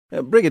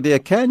Brigadier,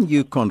 can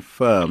you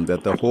confirm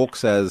that the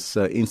Hawks has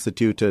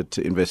instituted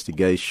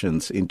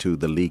investigations into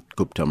the leaked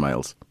Gupta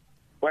mails?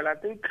 Well, I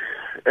think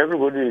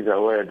everybody is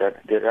aware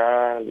that there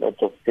are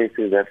lots of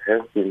cases that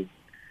have been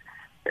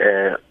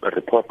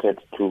reported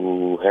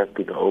to have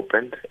been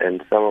opened,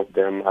 and some of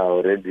them are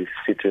already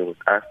sitting with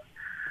us.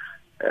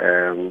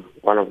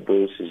 One of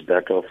those is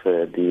that of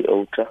the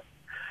OTA,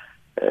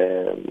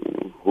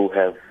 who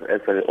have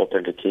actually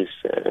opened a case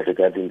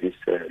regarding these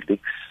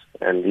leaks.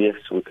 And yes,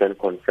 we can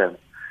confirm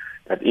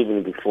that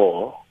even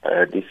before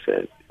this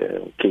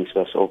case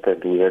was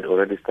opened, we had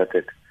already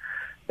started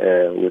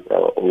with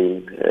our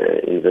own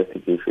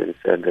investigations,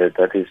 and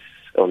that is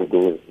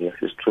ongoing. Yes,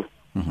 it's true.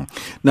 Mm-hmm.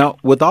 Now,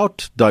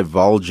 without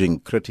divulging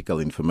critical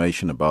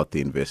information about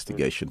the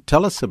investigation,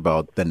 tell us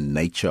about the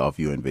nature of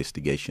your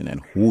investigation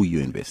and who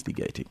you're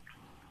investigating.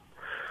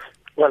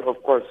 Well,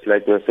 of course,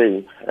 like you're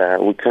saying,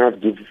 we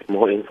cannot give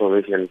more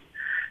information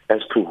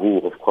as to who,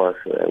 of course,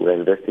 we're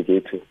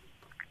investigating.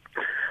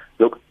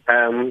 Look,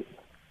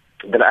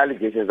 there are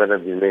allegations that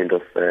have been made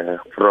of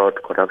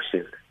fraud,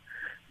 corruption.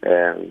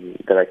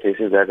 There are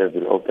cases that have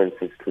been open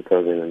since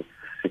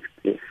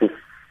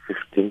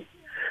 2015.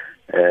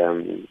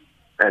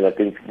 And I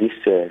think these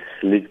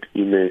leaked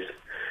emails,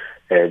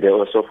 they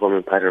also form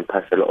a part and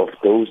parcel of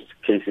those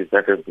cases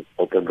that have been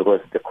open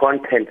because the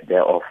content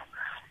thereof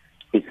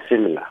is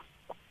similar.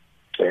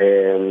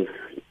 There's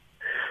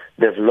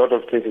a lot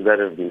of cases that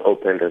have been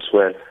opened as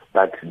well,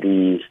 but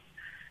it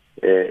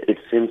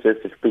seems as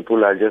if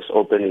people are just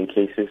opening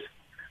cases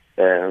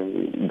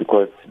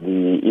because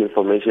the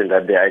information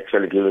that they're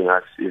actually giving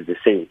us is the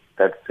same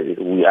that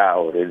we are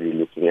already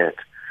looking at.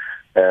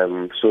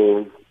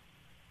 So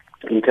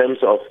in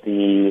terms of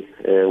the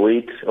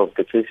weight of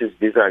the cases,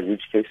 these are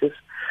huge cases,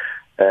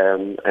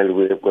 and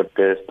we've got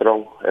a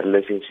strong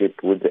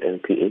relationship with the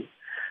NPA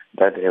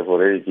that have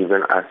already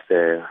given us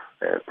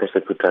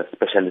prosecutors,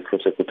 specialist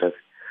prosecutors,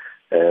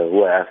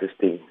 who are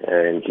assisting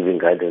and giving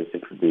guidance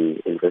into the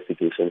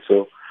investigation.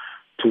 So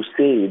to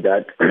say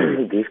that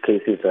these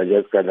cases are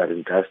just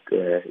gathering dust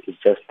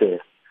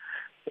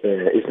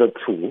it's not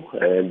true.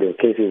 The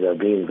cases are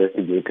being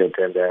investigated,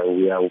 and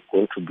we are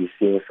going to be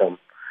seeing some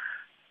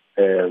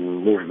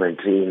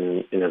movement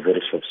in a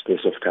very short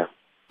space of time.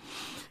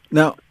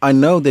 Now, I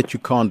know that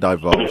you can't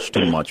divulge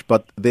too much,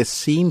 but there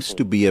seems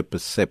to be a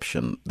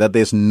perception that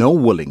there's no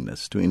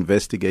willingness to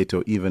investigate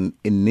or even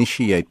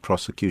initiate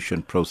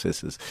prosecution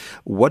processes.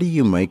 What do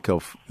you make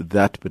of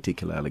that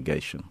particular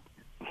allegation?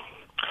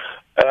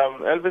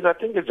 Elvis, I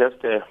think it's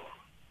just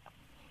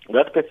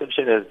that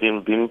perception has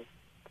been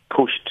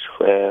pushed,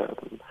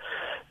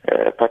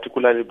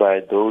 particularly by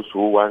those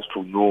who want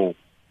to know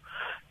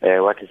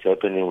what is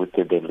happening with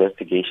the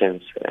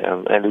investigations.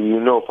 And you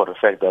know for a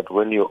fact that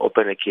when you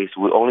open a case,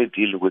 we only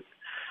deal with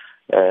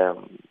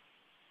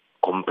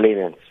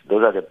complainants.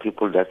 Those are the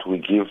people that we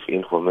give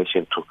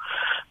information to.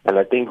 And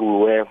I think we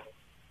were,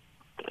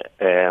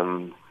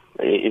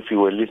 if you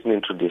were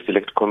listening to the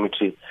select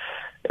committee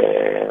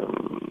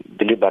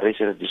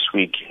deliberations this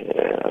week,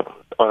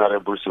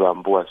 Honorable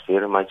Sibambu was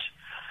very much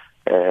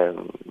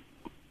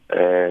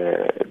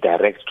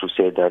direct to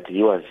say that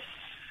he was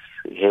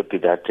happy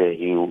that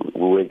we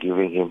were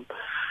giving him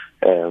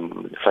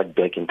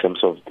feedback in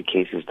terms of the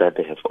cases that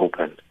they have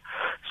opened.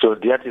 So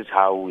that is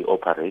how we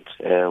operate.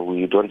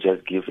 We don't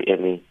just give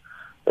any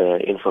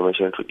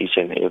information to each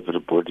and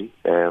everybody.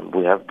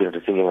 We have been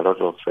receiving a lot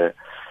of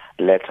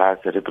letters,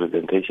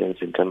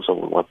 representations in terms of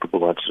what people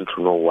want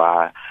to know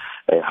why,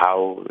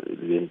 how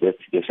the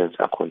investigations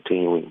are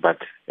continuing.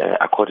 But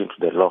according to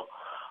the law,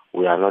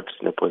 we are not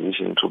in a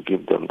position to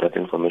give them that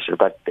information.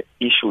 But the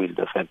issue is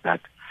the fact that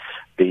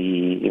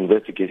the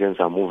investigations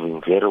are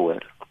moving very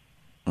well.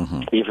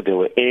 Mm-hmm. If there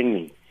were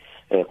any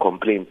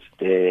complaints,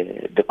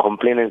 the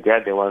complainants, they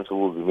are the ones who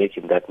will be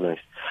making that noise.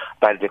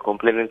 But the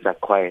complainants are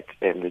quiet,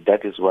 and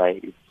that is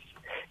why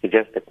it's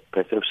just a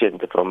perception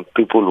from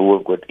people who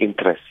have got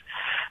interest,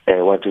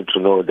 wanting to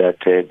know that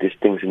these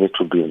things need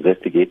to be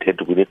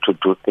investigated. We need to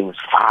do things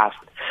fast,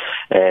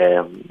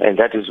 and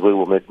that is where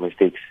we make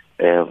mistakes.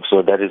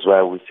 So that is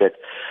why we said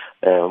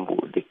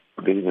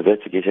the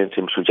investigation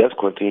team should just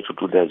continue to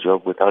do their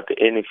job without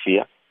any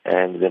fear,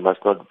 and they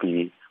must not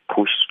be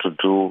pushed to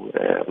do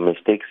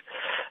mistakes,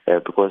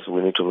 because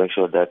we need to make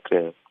sure that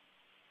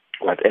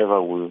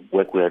whatever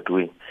work we are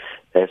doing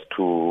has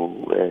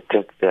to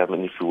take them.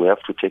 And if we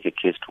have to take a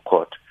case to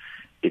court,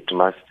 it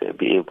must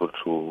be able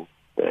to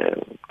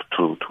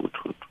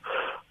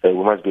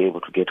we must be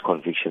able to get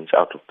convictions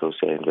out of those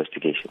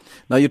investigations.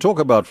 Now, you talk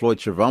about Floyd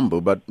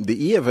Shivambu, but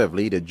the EFF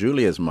leader,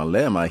 Julius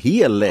Malema,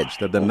 he alleged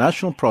that the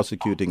National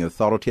Prosecuting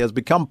Authority has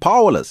become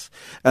powerless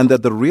and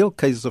that the real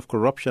cases of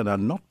corruption are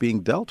not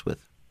being dealt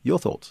with. Your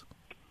thoughts?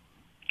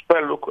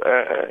 Well, look,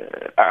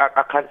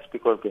 I can't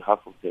speak on behalf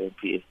of the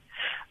NPA.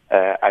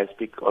 I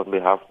speak on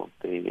behalf of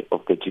the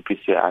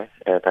GPCI,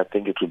 and I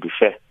think it would be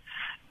fair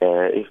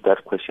if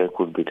that question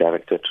could be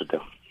directed to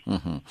them.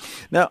 Mm-hmm.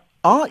 Now,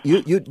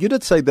 you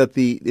did say that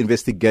the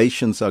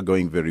investigations are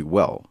going very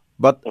well,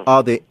 but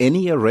are there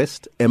any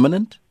arrests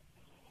imminent?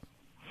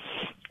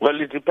 Well,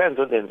 it depends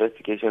on the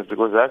investigations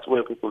because that's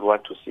where people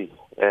want to see.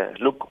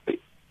 Look,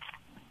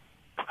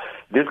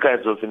 these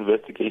kinds of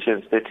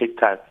investigations, they take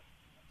time.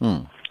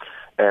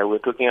 We're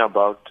talking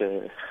about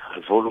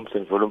volumes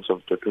and volumes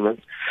of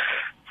documents.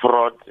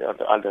 Fraud on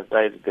the other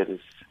side,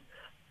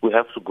 we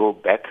have to go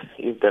back.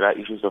 If there are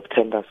issues of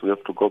tenders, we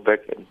have to go back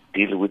and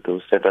deal with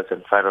those tenders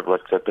and find out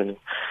what's happening.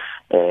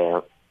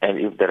 And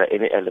if there are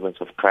any elements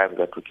of crime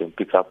that we can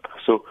pick up.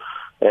 So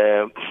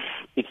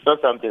it's not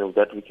something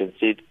that we can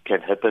say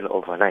can happen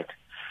overnight.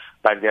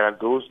 But there are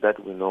those that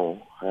we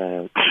know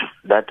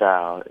that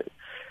are,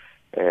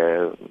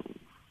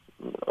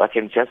 I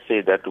can just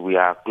say that we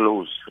are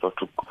close to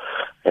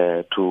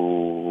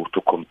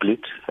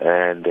complete,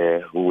 and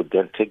we would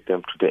then take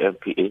them to the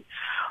MPA,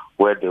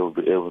 where they will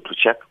be able to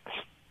check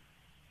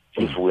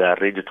if we are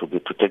ready to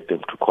take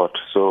them to court.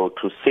 So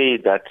to say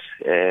that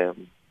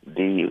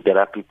there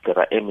are people that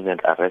are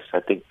imminent arrest, I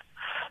think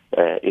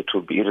it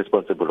would be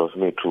irresponsible of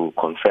me to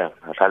confirm.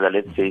 Rather,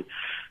 let's say,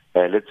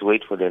 let's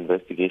wait for the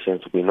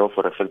investigations. We know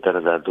for a fact that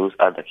there are those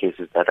other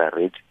cases that are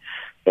ready,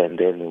 and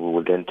then we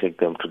will then take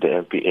them to the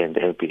MPA, and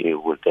the MPA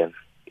will then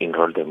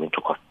enroll them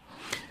into court.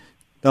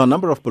 Now, a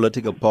number of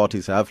political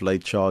parties have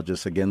laid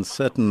charges against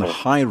certain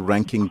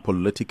high-ranking,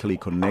 politically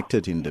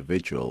connected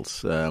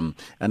individuals. And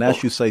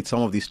as you say,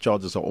 some of these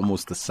charges are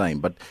almost the same.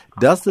 But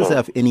does this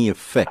have any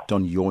effect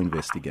on your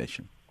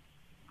investigation?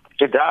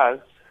 It does.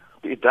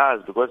 It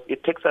does, because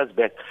it takes us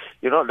back.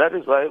 That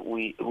is why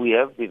we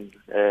have been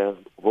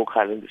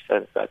vocal in the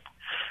sense that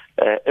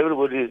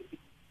everybody,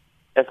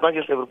 as much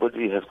as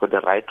everybody has got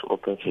the right to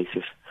open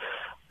cases,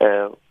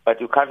 but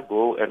you can't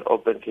go and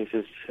open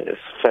cases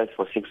first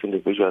for 6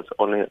 individuals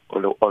on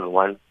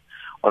one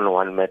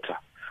matter.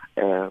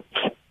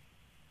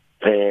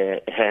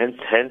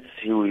 Hence,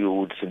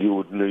 you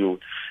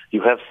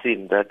have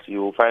seen that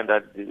you find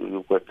that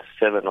you've got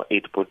 7 or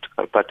 8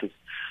 political parties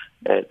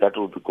that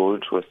will be going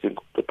to a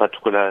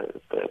particular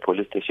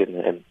police station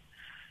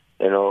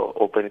and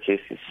open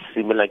cases,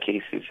 similar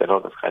cases, and all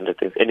those kind of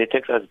things. And it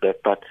takes us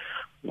back. But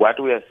what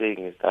we are saying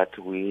is that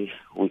we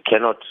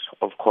cannot,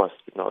 of course,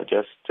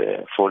 just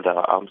fold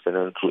our arms and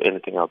not do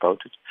anything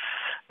about it.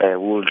 We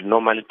will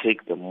normally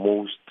take the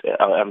most,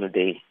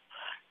 the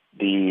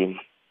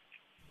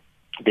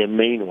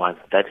main one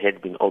that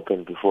had been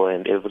opened before,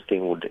 and everybody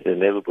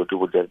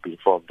would then be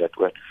informed that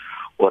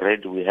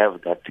already we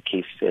have that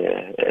case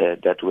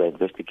that we're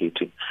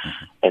investigating,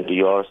 and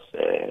yours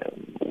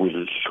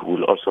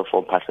will also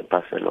form part and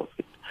parcel of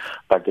it.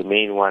 But the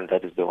main one,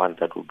 that is the one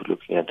that we'll be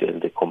looking at,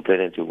 and the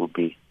complainant will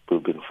be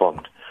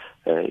informed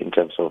in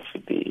terms of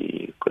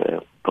the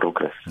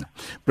progress.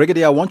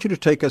 Brigadier, I want you to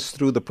take us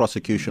through the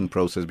prosecution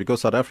process,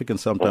 because South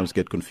Africans sometimes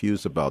get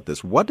confused about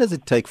this. What does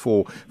it take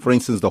for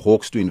instance, the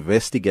Hawks to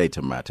investigate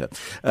a matter?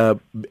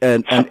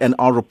 And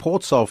our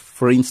reports of,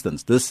 for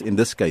instance, in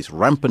this case,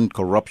 rampant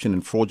corruption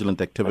and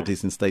fraudulent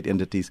activities in state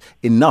entities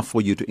enough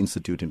for you to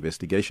institute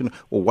investigation?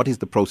 Or what is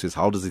the process?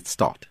 How does it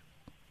start?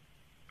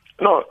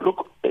 No,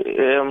 look,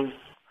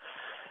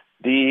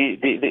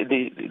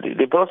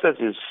 the process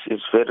is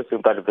very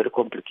simple and very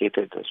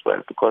complicated as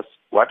well, because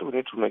what we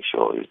need to make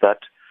sure is that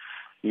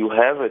you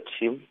have a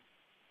team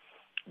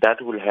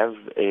that will have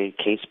a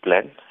case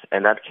plan,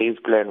 and that case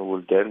plan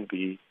will then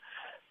be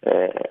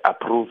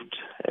approved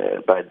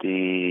by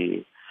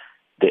the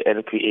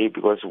NPA,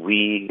 because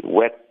we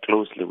work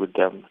closely with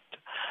them.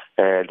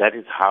 That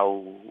is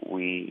how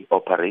we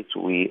operate.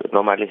 We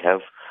normally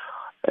have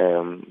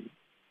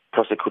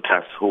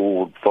prosecutors who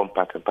would form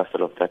part and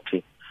parcel of that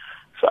team.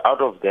 So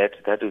out of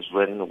that is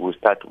when we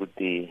start with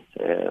the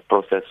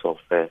process of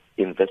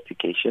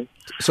investigation.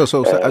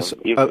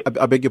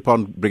 I beg your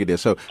pardon, Brigadier.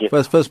 So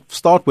yes. First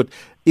start with,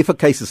 if a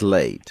case is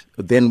laid,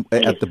 then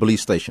at the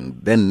police station,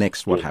 then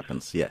next what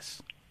happens?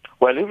 Yes.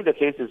 Well, if the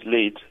case is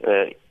laid,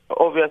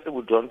 obviously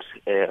we don't.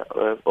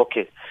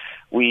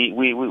 We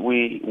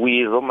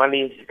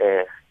normally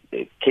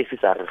cases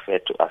are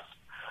referred to us.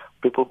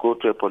 People go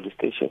to a police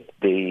station.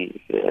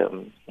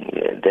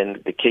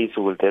 Then the case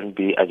will then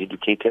be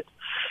adjudicated,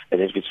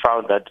 and if it's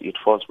found that it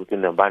falls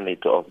within the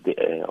mandate of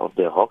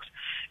the Hawks,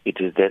 it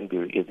is then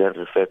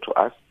referred to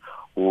us.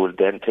 We will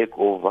then take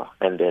over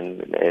and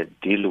then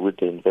deal with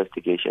the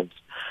investigations.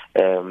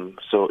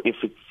 So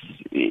if it's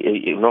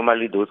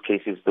normally those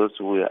cases, those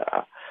who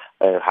are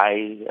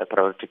high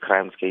priority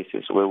crimes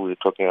cases where we're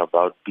talking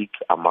about big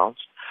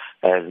amounts.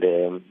 And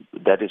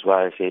that is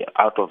why I say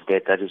out of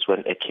that is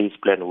when a case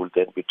plan will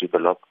then be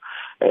developed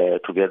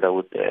together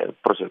with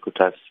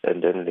prosecutors,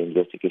 and then the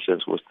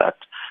investigations will start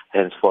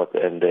henceforth.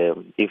 And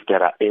if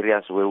there are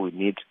areas where we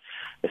need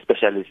a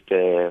specialist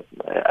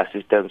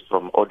assistance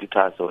from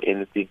auditors or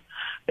anything,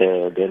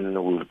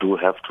 then we do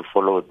have to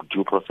follow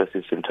due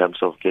processes in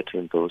terms of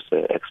getting those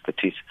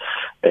expertise.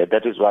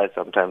 That is why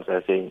sometimes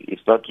I say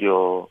it's not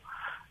your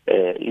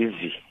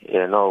easy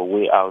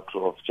way out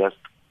of just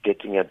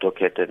getting a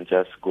docket and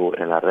just go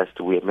and arrest.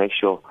 We make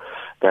sure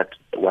that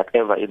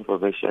whatever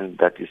information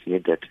that is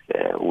needed,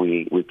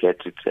 we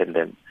get it, and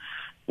then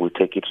we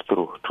take it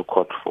through to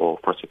court for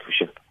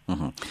prosecution.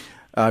 Mm-hmm.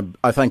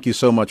 I thank you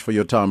so much for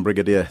your time,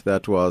 Brigadier.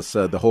 That was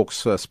the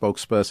Hawks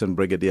spokesperson,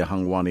 Brigadier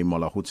Hangwani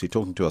Molahutsi,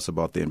 talking to us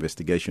about the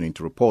investigation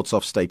into reports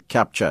of state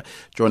capture.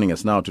 Joining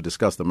us now to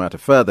discuss the matter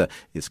further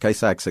is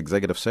CASAC's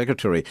Executive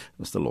Secretary,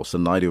 Mr.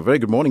 Lawson Naidoo. Very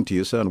good morning to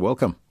you, sir, and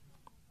welcome.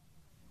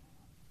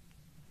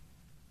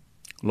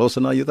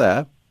 Lawson, are you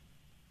there?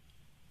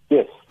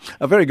 Yes.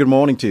 A very good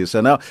morning to you,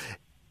 sir. Now,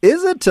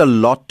 is it a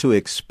lot to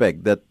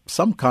expect that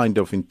some kind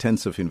of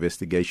intensive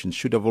investigation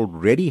should have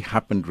already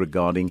happened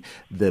regarding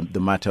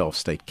the matter of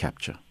state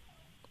capture?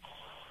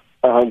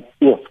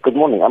 Yes, good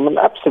morning.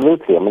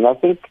 Absolutely. I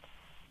think,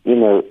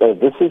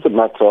 this is a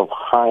matter of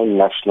high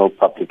national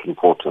public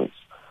importance.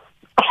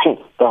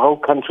 The whole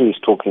country is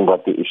talking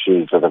about the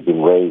issues that have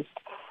been raised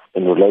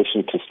in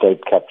relation to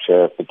state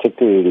capture,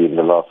 particularly in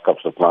the last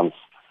couple of months,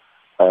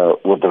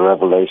 with the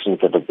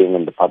revelations that have been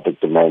in the public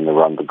domain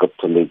around the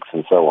Gupta leaks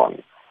and so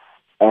on.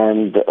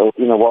 And,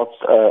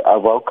 whilst I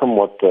welcome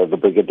what the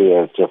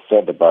Brigadier has just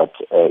said about,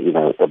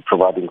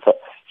 providing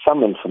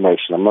some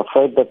information, I'm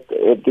afraid that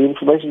the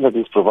information that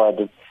he's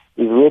provided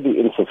is really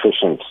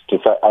insufficient to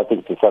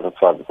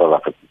satisfy the South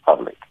African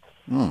public.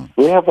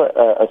 We have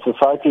a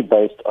society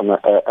based on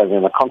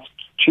a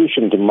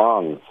constitution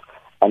demands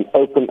an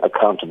open,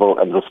 accountable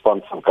and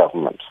responsive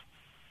government.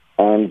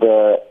 And,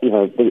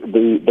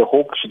 the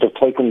Hawks should have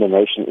taken the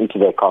nation into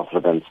their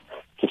confidence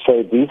to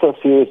say these are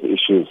serious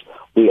issues.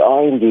 We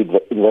are indeed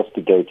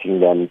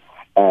investigating them,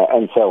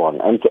 and so on.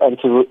 And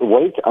to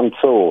wait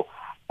until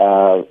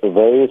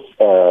various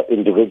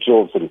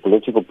individuals and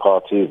political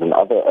parties and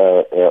other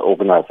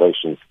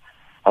organizations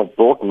have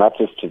brought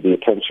matters to the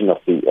attention of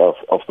the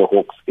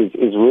Hawks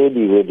is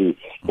really, really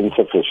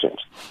insufficient.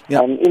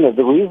 Yeah. And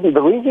the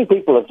reason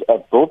people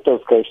have brought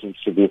those cases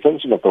to the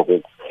attention of the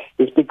Hawks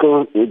is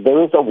because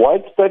there is a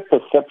widespread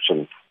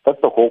perception that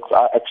the Hawks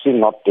are actually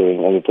not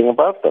doing anything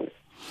about them.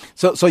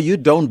 So you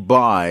don't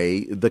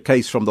buy the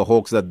case from the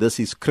Hawks that this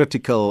is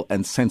critical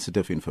and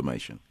sensitive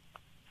information?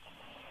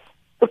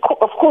 Of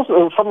course,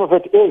 some of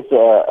it is,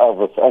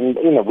 Elvis, and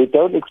we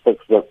don't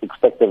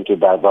expect them to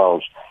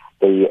divulge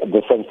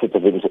the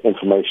sensitive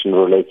information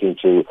relating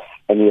to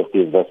any of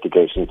the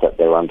investigations that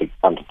they're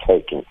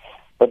undertaking.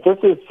 But this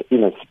is,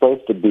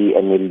 supposed to be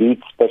an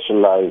elite,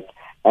 specialized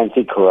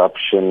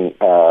anti-corruption,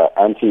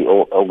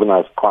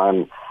 anti-organized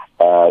crime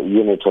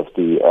unit of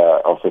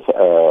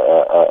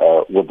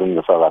within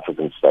the South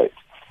African state,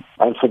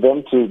 and for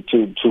them to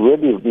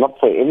really not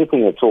say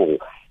anything at all.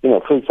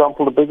 For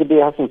example, the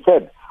Brigadier hasn't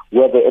said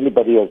whether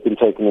anybody has been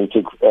taken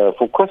into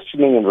for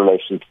questioning in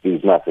relation to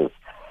these matters.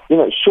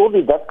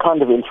 Surely that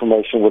kind of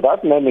information,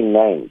 without naming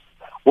names,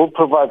 will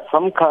provide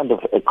some kind of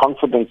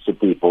confidence to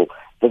people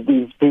that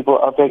these people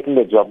are taking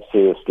their job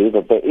seriously,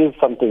 that there is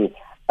something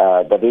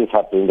that is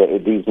happening,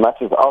 that these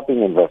matters are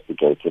being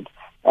investigated.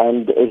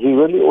 And he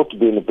really ought to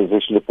be in a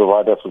position to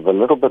provide us with a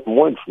little bit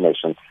more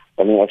information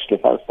than he actually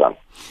has done.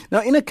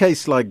 Now, in a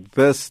case like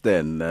this,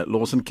 then,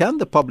 Lawson, can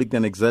the public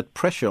then exert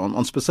pressure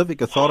on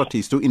specific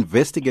authorities to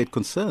investigate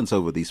concerns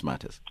over these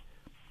matters?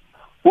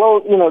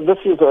 Well, this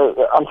is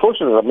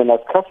unfortunate.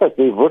 As CASAC,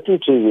 we've written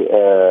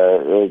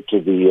to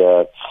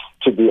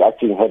the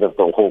acting head of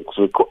the Hawks,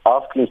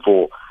 asking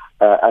for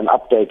an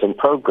update on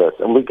progress,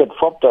 and we get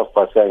fobbed off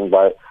by saying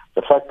by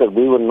the fact that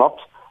we were not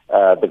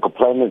the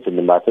complainants in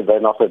the matter, they're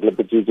not at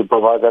liberty to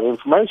provide that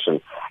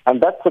information. And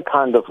that's the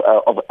kind of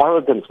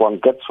arrogance one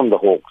gets from the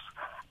Hawks.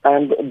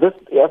 And this,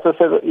 as I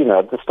said, at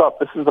the start,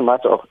 this is a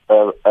matter of,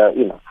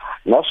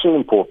 national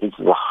importance.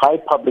 There's a high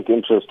public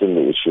interest in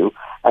the issue,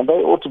 and they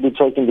ought to be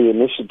taking the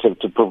initiative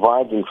to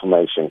provide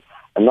information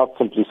and not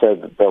simply say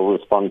that they'll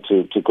respond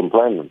to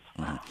complainants.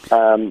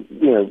 There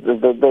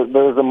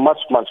is a much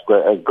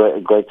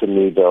greater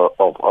need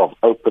of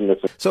openness.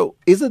 So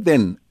is it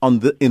then,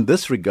 in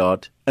this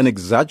regard, an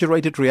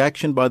exaggerated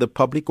reaction by the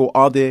public, or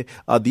are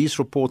these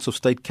reports of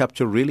state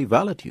capture really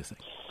valid, do you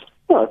think?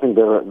 No, I think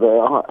they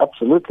are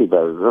absolutely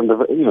valid. And,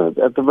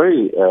 at the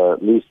very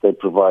least, they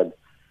provide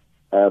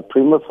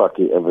prima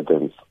facie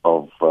evidence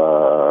of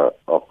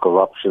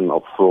corruption,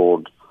 of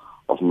fraud,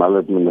 of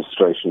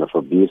maladministration, of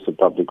abuse of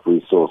public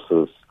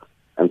resources,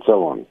 and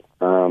so on.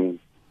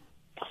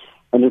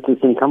 And it is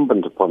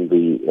incumbent upon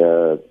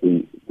the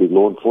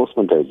law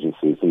enforcement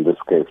agencies, in this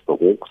case the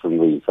Hawks and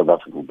the South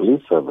African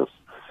Police Service,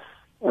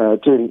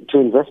 to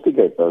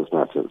investigate those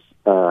matters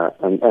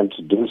and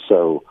to do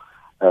so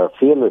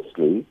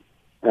fearlessly,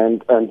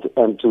 and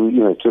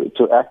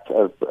to act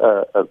as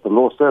the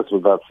law says,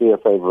 without fear,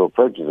 favor, or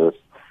prejudice,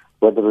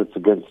 whether it's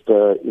against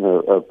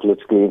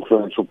politically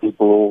influential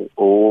people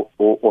or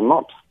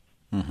not.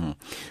 Mm-hmm.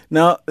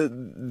 Now,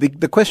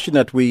 the question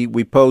that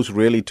we pose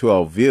really to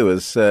our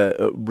viewers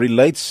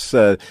relates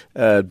to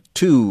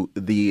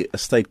the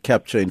state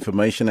capture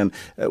information, and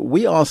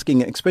we're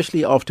asking,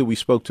 especially after we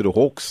spoke to the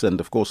Hawks,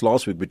 and of course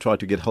last week we tried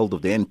to get hold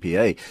of the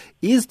NPA,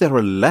 is there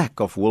a lack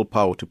of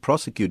willpower to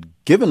prosecute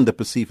given the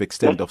perceived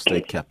extent of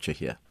state capture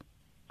here?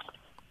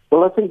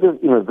 Well, I think that,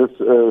 this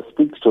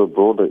speaks to a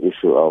broader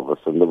issue,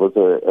 Elvis, and there was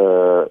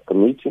a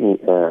meeting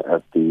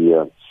at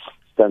the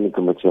Standing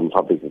Committee on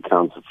Public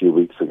Accounts a few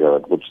weeks ago,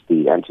 at which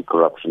the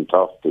Anti-Corruption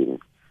Task Team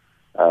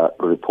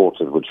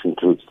reported, which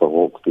includes the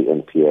Hawks, the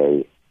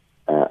NPA,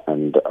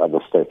 and other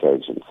state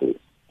agencies.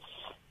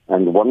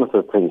 And one of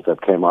the things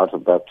that came out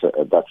of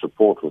that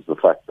report was the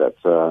fact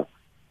that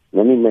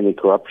many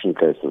corruption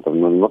cases,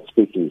 and I'm not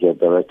speaking here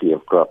directly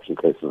of corruption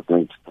cases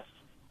linked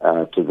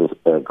to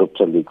the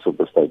Gupta leaks or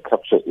the state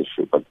capture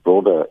issue, but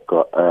broader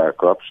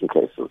corruption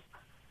cases,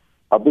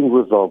 are being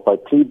resolved by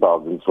plea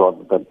bargains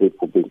rather than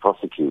people being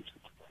prosecuted,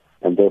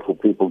 and therefore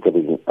people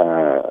getting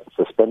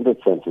suspended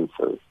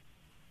sentences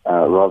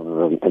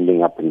rather than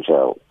ending up in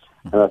jail.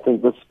 And I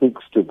think this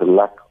speaks to the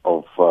lack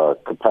of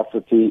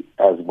capacity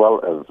as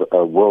well as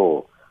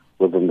will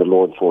within the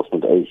law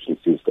enforcement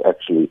agencies to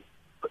actually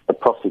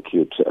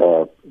prosecute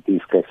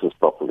these cases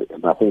properly.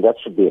 And I think that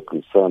should be a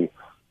concern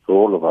for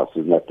all of us,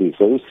 is that these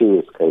very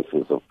serious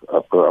cases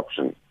of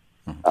corruption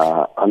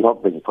are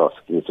not being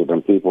prosecuted,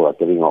 and people are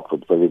getting off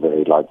with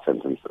very light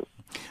sentences.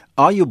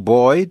 Are you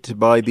buoyed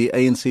by the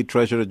ANC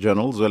Treasurer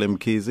General, Zweli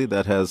Mkhize,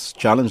 that has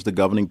challenged the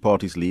governing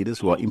party's leaders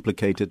who are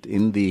implicated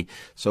in the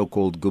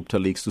so-called Gupta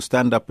leaks to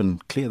stand up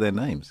and clear their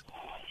names?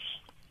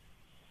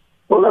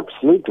 Well,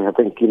 absolutely. I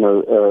think,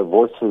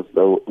 voices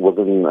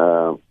within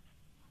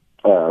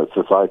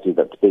society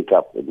that speak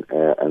up,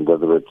 and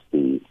whether it's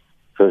the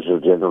Treasurer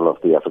General of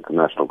the African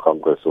National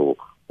Congress or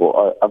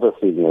other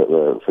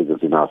senior figures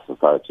in our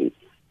society,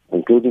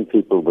 including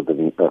people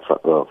within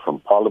from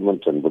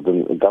Parliament and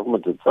within the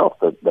government itself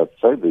that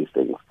say these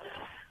things,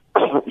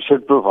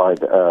 should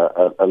provide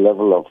a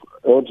level of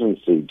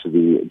urgency to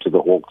the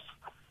Hawks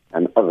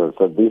and others.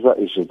 That these are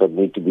issues that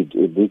need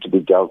to be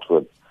dealt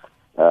with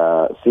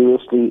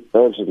seriously,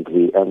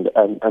 urgently,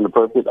 and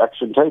appropriate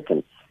action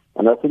taken.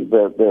 And I think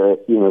that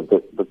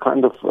the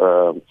kind of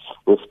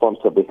response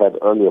that we had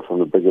earlier from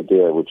the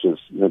Brigadier, which is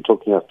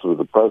talking us through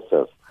the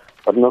process,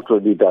 but not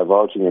really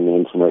divulging any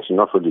information,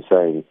 not really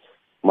saying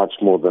much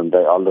more than they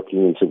are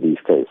looking into these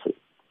cases.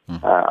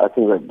 I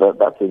think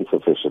that's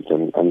insufficient,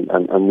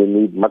 and we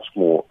need much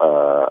more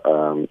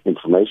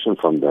information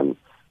from them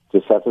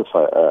to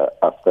satisfy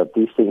us that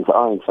these things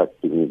are in fact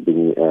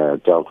being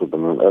dealt with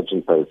on an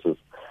urgent basis.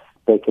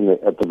 They can,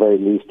 at the very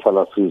least, tell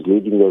us who's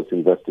leading those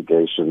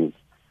investigations,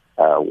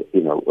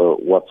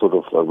 what sort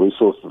of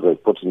resources they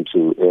put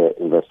into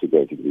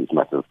investigating these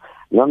matters.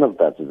 None of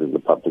that is in the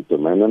public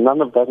domain, and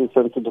none of that is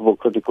sensitive or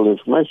critical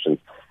information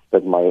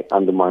that might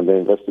undermine their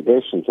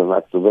investigations. And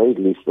at the very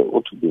least, they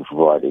ought to be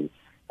providing,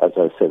 as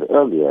I said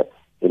earlier,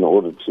 in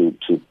order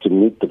to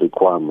meet the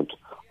requirement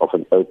of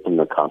an open,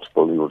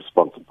 accountable, and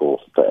responsive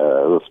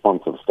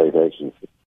state agency.